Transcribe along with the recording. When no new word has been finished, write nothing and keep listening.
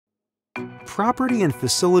Property and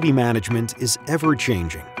facility management is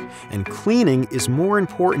ever-changing, and cleaning is more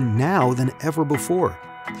important now than ever before.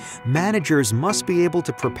 Managers must be able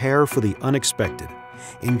to prepare for the unexpected,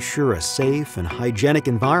 ensure a safe and hygienic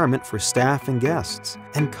environment for staff and guests,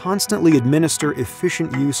 and constantly administer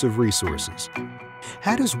efficient use of resources.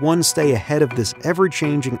 How does one stay ahead of this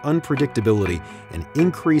ever-changing unpredictability and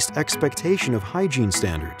increased expectation of hygiene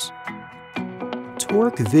standards?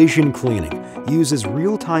 Tork Vision Cleaning uses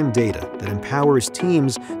real-time data that empowers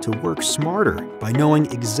teams to work smarter by knowing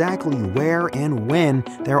exactly where and when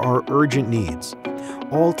there are urgent needs,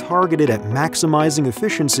 all targeted at maximizing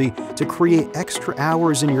efficiency to create extra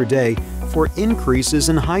hours in your day for increases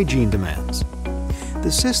in hygiene demands.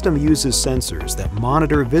 The system uses sensors that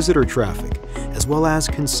monitor visitor traffic, as well as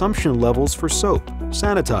consumption levels for soap,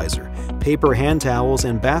 sanitizer, paper hand towels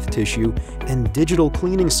and bath tissue, and digital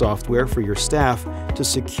cleaning software for your staff to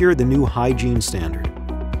secure the new hygiene standard.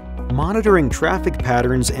 Monitoring traffic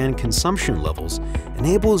patterns and consumption levels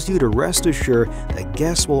enables you to rest assured that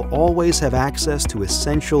guests will always have access to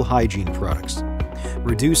essential hygiene products,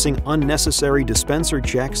 reducing unnecessary dispenser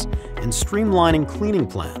checks and streamlining cleaning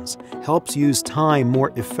plans helps use time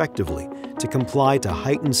more effectively to comply to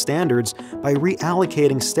heightened standards by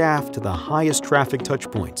reallocating staff to the highest traffic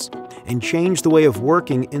touchpoints and change the way of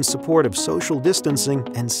working in support of social distancing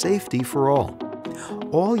and safety for all.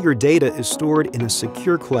 All your data is stored in a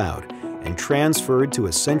secure cloud and transferred to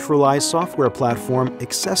a centralized software platform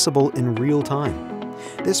accessible in real time.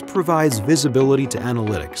 This provides visibility to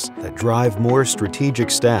analytics that drive more strategic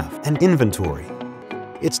staff and inventory.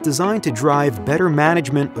 It's designed to drive better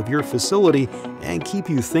management of your facility and keep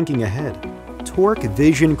you thinking ahead. Tork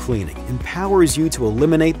Vision Cleaning empowers you to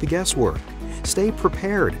eliminate the guesswork, stay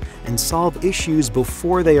prepared, and solve issues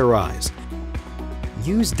before they arise.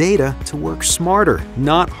 Use data to work smarter,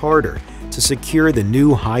 not harder, to secure the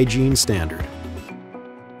new hygiene standard.